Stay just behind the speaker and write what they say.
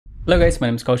Hello guys, my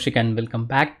name is Koushik and welcome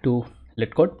back to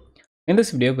LetCode. In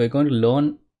this video, we're going to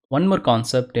learn one more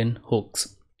concept in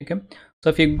hooks. Okay, so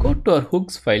if you go to our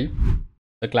hooks file,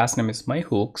 the class name is my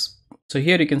hooks. So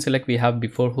here you can select we have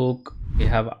before hook, we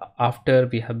have after,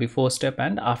 we have before step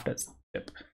and after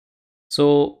step.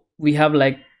 So we have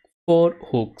like 4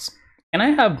 hooks. Can I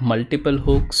have multiple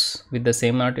hooks with the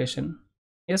same notation?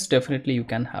 Yes, definitely you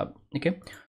can have. Okay,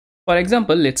 for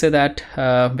example, let's say that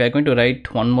we are going to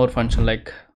write one more function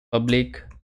like public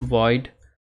void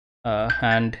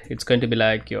and it's going to be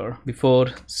like your before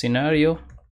scenario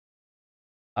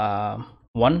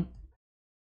 1,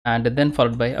 and then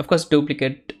followed by, of course,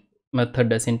 duplicate method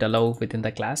doesn't allow within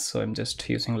the class, so I'm just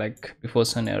using like before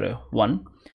scenario 1,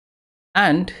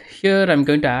 and here I'm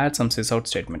going to add some sysout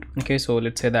statement. Okay, so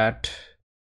let's say that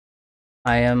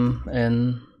I am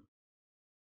in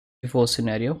before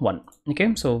scenario 1.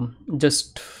 Okay, so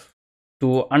just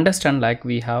to understand, like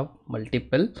we have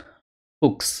multiple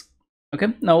hooks. Okay,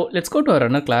 now let's go to our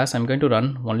runner class. I'm going to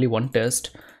run only one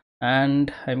test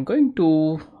and I'm going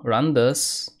to run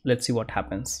this. Let's see what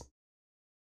happens.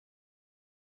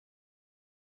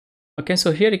 Okay,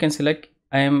 so here you can select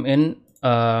I am in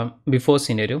before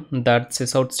scenario. That's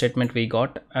sysout statement we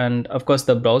got, and of course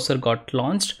the browser got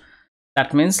launched.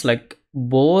 That means like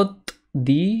both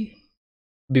the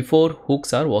before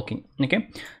hooks are working. Okay,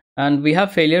 and we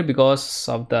have failure because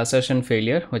of the assertion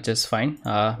failure, which is fine.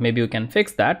 Maybe we can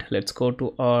fix that. Let's go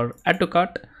to our add to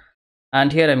cart,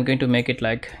 and here I'm going to make it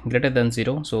like greater than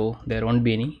 0, so there won't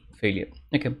be any failure.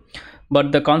 Okay,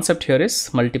 but the concept here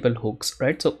is multiple hooks,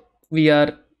 right? So we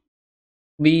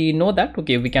know that,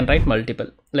 okay, we can write multiple,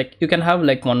 like you can have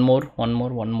like one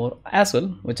more as well,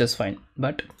 which is fine.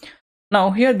 But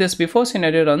now here this before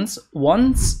scenario runs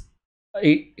once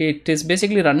it is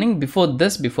basically running before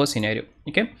this before scenario.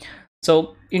 Okay,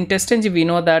 so in test-ng we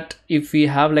know that if we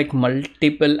have like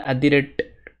multiple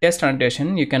 @test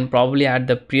annotation, you can probably add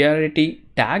the priority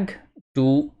tag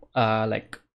to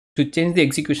to change the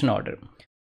execution order.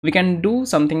 We can do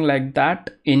something like that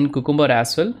in Cucumber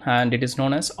as well, and it is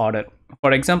known as order.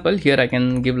 For example, here I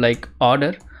can give like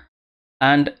order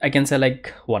and I can say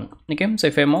like 1. Okay, so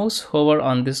if I mouse hover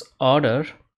on this order,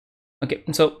 okay,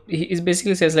 so he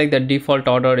basically says like the default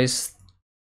order is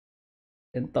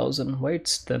 10,000. Why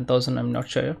it's 10,000, I'm not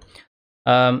sure.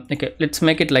 Okay, let's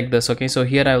make it like this. Okay, so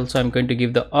here I'm going to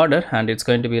give the order and it's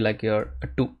going to be like your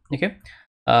 2. Okay,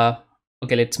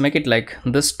 okay, let's make it like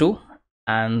this 2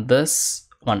 and this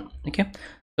 1. Okay,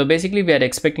 so basically we are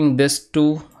expecting this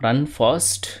to run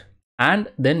first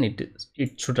and then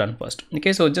it should run first.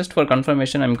 Okay, so just for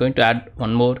confirmation, I'm going to add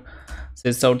one more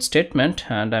sysout statement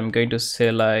and I'm going to say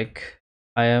like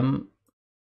I am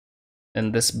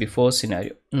in this before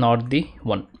scenario, not the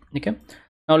 1. Okay,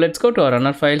 now let's go to our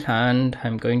runner file and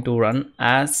I'm going to run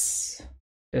as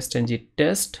test-ng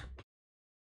test.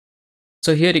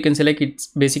 So here you can select, it's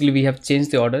basically we have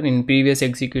changed the order. In previous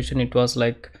execution it was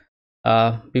like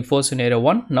before scenario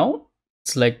 1, now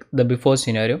it's like the before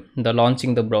scenario, the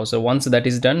launching the browser. Once that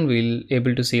is done, we'll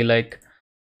able to see like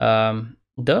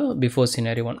the before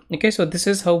scenario 1. Okay, so this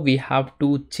is how we have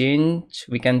to change,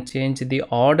 we can change the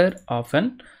order of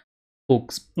an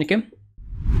hooks. Okay,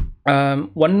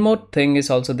 one more thing is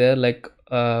also there, like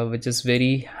which is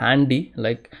very handy,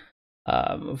 like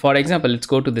for example, let's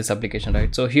go to this application,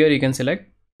 right? So here you can select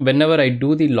whenever I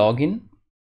do the login,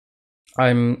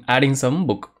 I'm adding some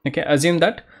book. Okay, assume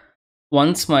that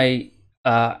once my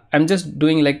I'm just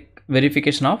doing like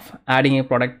verification of adding a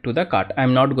product to the cart.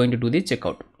 I'm not going to do the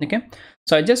checkout. Okay,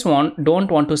 so I just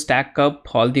don't want to stack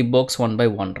up all the books one by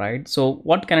one, right? So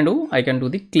what can I do? I can do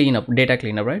the cleanup, data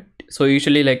cleanup, right? So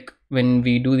usually like when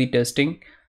we do the testing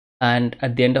and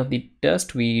at the end of the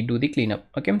test we do the cleanup.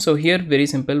 Okay, so here very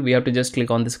simple, we have to just click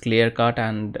on this clear cart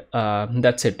and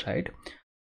that's it, right?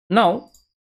 Now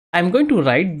I'm going to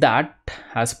write that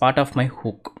as part of my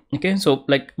hook. Okay, so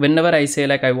like whenever I say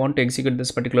like I want to execute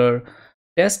this particular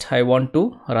test, I want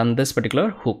to run this particular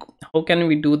hook. How can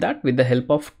we do that? With the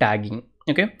help of tagging.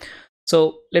 Okay,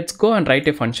 so let's go and write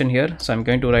a function here. So I'm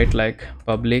going to write like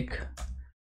public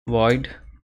void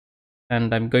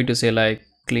and I'm going to say like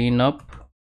cleanup,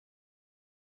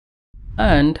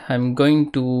 and I'm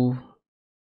going to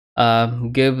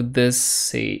give this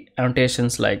say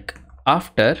annotations like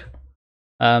after.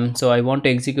 So I want to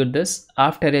execute this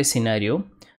after a scenario,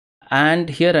 and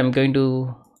here I'm going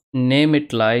to name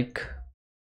it like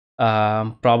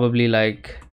probably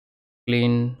like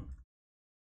clean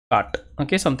cart.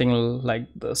 Okay, something like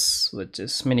this, which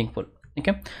is meaningful.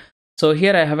 Okay, so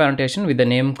here I have an annotation with the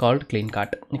name called clean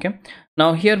cart. Okay,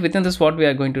 now here within this, what we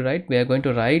are going to write, we are going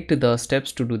to write the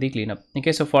steps to do the cleanup.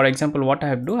 Okay, so for example, what I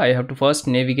have to do, I have to first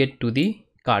navigate to the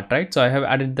cart, right? So I have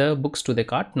added the books to the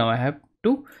cart. Now I have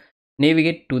to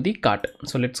navigate to the cart.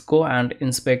 So let's go and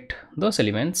inspect those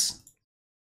elements.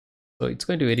 So it's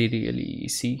going to be really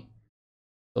easy.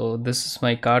 So this is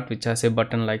my cart, which has a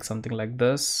button like something like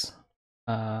this.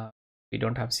 We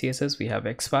don't have CSS, we have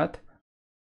XPath,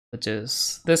 which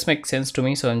is, this makes sense to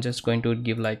me. So I'm just going to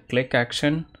give like click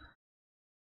action,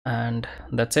 and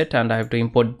that's it. And I have to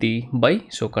import the by,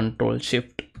 so Control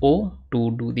Shift O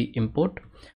to do the import.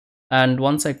 And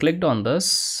once I clicked on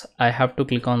this, I have to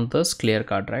click on this clear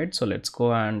card, right? So let's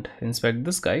go and inspect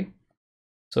this guy.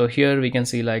 So here we can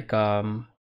see like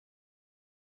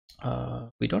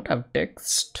we don't have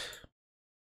text.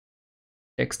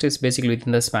 Text is basically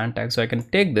within the span tag, so I can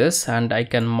take this and I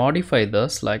can modify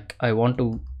this like I want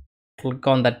to click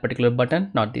on that particular button,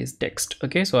 not this text.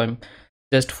 Okay, so I'm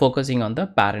just focusing on the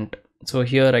parent. So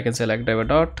here I can select driver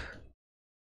dot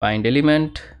find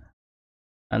element,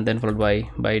 and then followed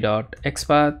by dot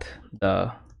xpath,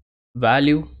 the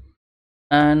value,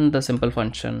 and the simple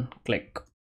function click.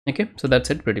 Okay, so that's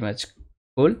it, pretty much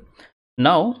cool.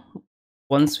 Now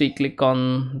once we click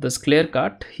on this clear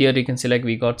cart, here you can see like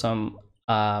we got some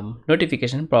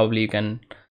notification. Probably you can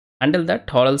handle that,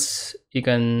 or else you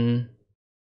can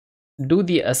do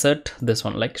the assert this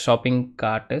one like shopping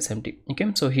cart is empty. Okay,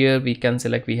 so here we can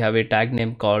select, we have a tag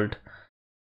name called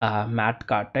mat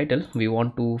cart title. We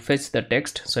want to fetch the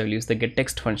text, so I will use the get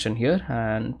text function here,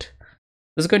 and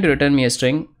this is going to return me a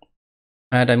string,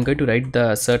 and I'm going to write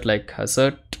the assert like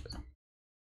assert,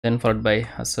 then followed by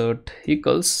assert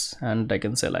equals, and I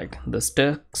can say like this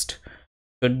text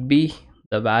should be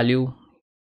the value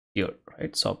here,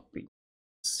 right? So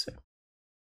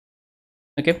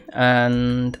okay,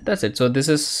 and that's it. So this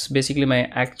is basically my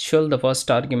actual, the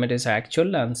first argument is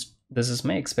actual, and this is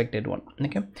my expected one.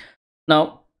 Okay,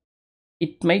 now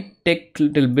it might take a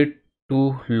little bit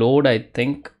to load, I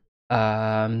think.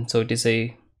 So it is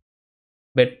a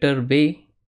better to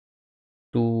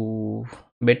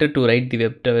write the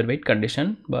vector weight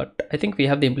condition, but I think we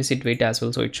have the implicit weight as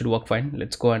well, so it should work fine.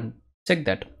 Let's go and check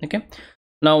that. Okay,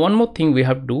 now one more thing we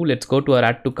have to do, let's go to our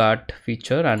add to cart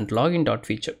feature and login dot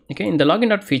feature. Okay, in the login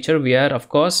dot feature, we are of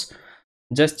course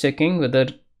just checking whether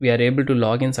we are able to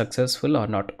log in successful or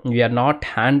not. We are not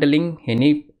handling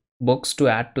any books to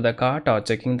add to the cart or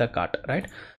checking the cart, right?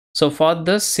 So for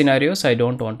this scenarios, I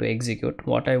don't want to execute.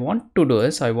 What I want to do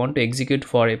is I want to execute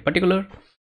for a particular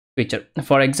feature.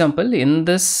 For example, in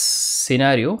this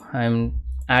scenario, I'm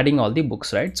adding all the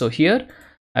books, right? So here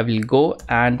I will go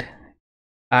and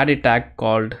add a tag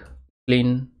called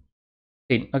clean.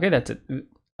 Okay, that's it.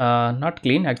 Not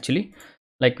clean actually,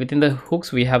 like within the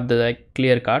hooks we have the like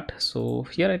clear cart. So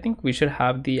here I think we should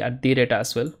have the at the rate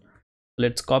as well.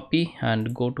 Let's copy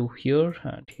and go to here,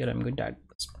 and here I'm going to add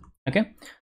this. Okay,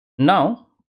 now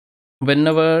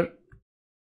whenever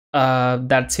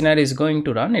that scenario is going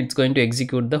to run, it's going to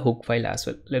execute the hook file as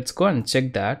well. Let's go and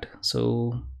check that.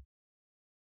 So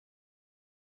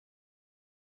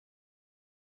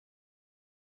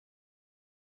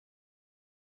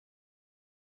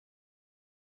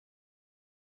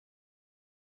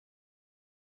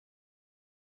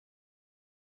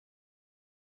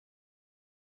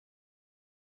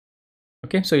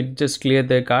okay, so it just cleared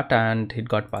the cart and it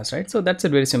got passed, right? So that's a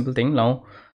very simple thing. Now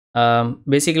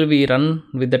basically we run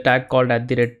with the tag called at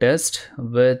the rate test,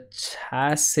 which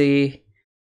has a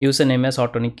username as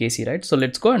autonic kc, right? So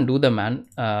let's go and do the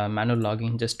manual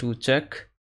login just to check.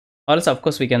 Also, of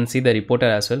course, we can see the reporter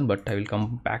as well, but I will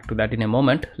come back to that in a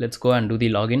moment. Let's go and do the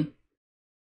login.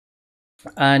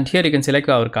 And here you can select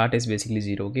our cart is basically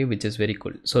 0, okay, which is very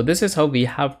cool. So this is how we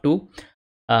have to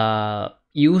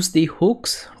use the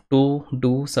hooks to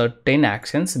do certain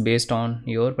actions based on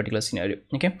your particular scenario.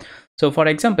 Okay, so for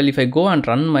example, if I go and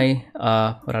run my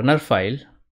runner file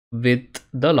with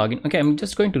the login, okay, I'm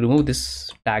just going to remove this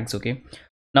tags. Okay,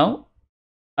 now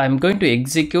I'm going to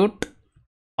execute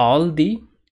all the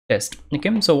test.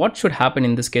 Okay, so what should happen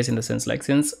in this case, in the sense like,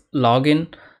 since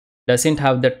login doesn't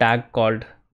have the tag called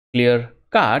clear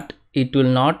cart, it will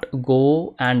not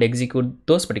go and execute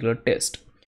those particular tests.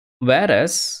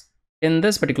 Whereas in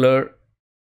this particular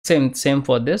same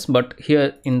for this, but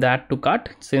here in the add to cart,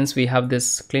 since we have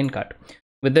this clean cart,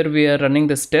 whether we are running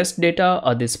this test data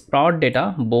or this prod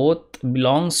data, both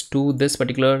belongs to this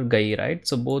particular guy, right?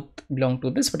 So both belong to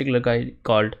this particular guy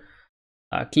called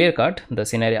clear cart, the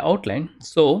scenario outline.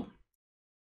 So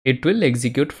it will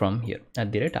execute from here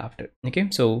at the rate after. Okay,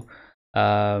 so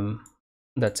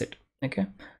that's it. Okay,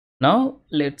 now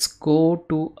let's go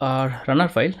to our runner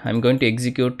file. I'm going to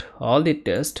execute all the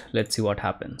tests. Let's see what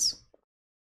happens.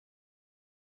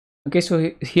 Okay,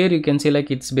 so here you can see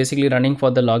like it's basically running for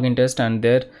the login test, and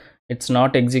there it's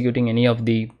not executing any of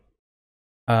the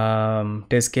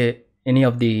test case, any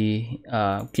of the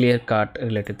clear cut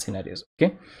related scenarios.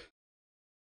 Okay,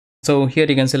 so here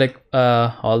you can select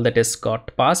all the tests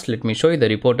got passed. Let me show you the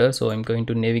reporter. So I'm going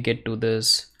to navigate to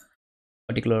this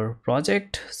particular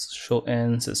project, show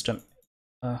in system,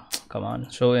 come on,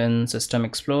 show in system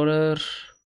explorer,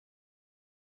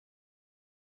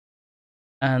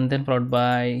 and then followed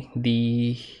by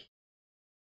the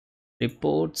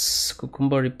reports,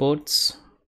 Cucumber reports,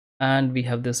 and we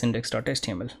have this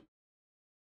index.html.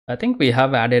 I think we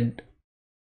have added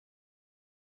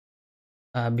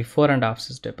before and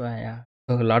after step. Yeah,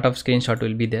 so a lot of screenshot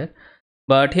will be there,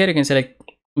 but here you can select,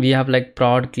 we have like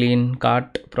prod clean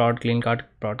cart, prod clean cart,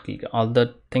 prod clean, all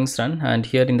the things run, and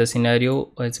here in the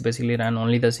scenario it's basically run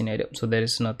only the scenario, so there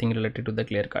is nothing related to the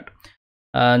clear cut.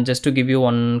 Just to give you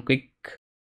one quick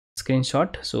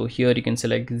screenshot, so here you can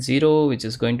select 0, which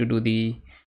is going to do the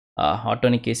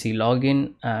Autonic AC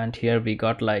login, and here we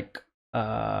got like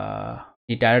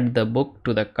it added the book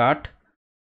to the cart.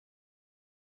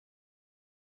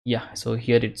 Yeah, so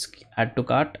here it's add to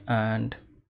cart, and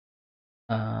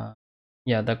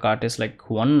yeah, the cart is like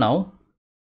 1 now.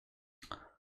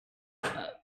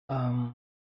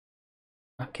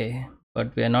 Okay,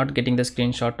 but we are not getting the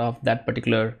screenshot of that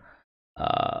particular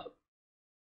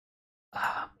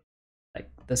like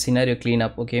the scenario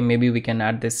cleanup. Okay, maybe we can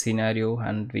add this scenario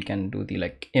and we can do the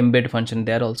like embed function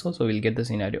there also, so we'll get the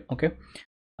scenario. Okay,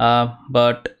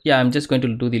 but yeah, I'm just going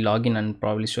to do the login and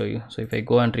probably show you. So if I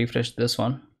go and refresh this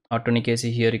one, Autonic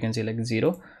AC, here you can see like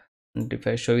 0, and if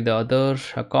I show you the other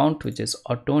account, which is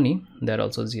Autoni, they're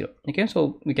also 0. Okay,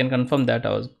 so we can confirm that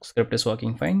our script is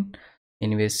working fine.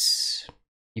 Anyways,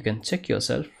 you can check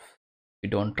yourself if you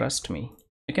don't trust me.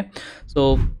 Okay,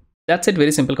 so that's it.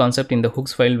 Very simple concept. In the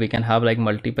hooks file we can have like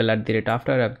multiple at the rate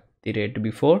after, at the rate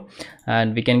before,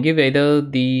 and we can give either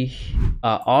the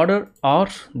order or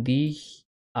the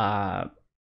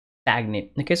tag name.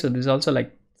 Okay, so this is also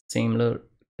like similar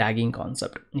tagging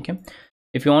concept. Okay,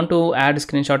 if you want to add a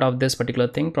screenshot of this particular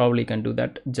thing, probably you can do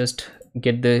that. Just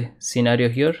get the scenario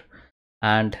here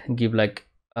and give like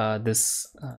this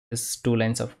 2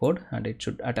 lines of code, and it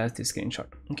should attach the screenshot.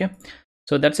 Okay,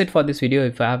 so that's it for this video.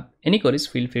 If I have any queries,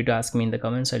 feel free to ask me in the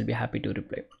comments. I'll be happy to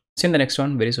reply. See you in the next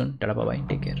one very soon. Tada, bye bye,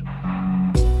 take care.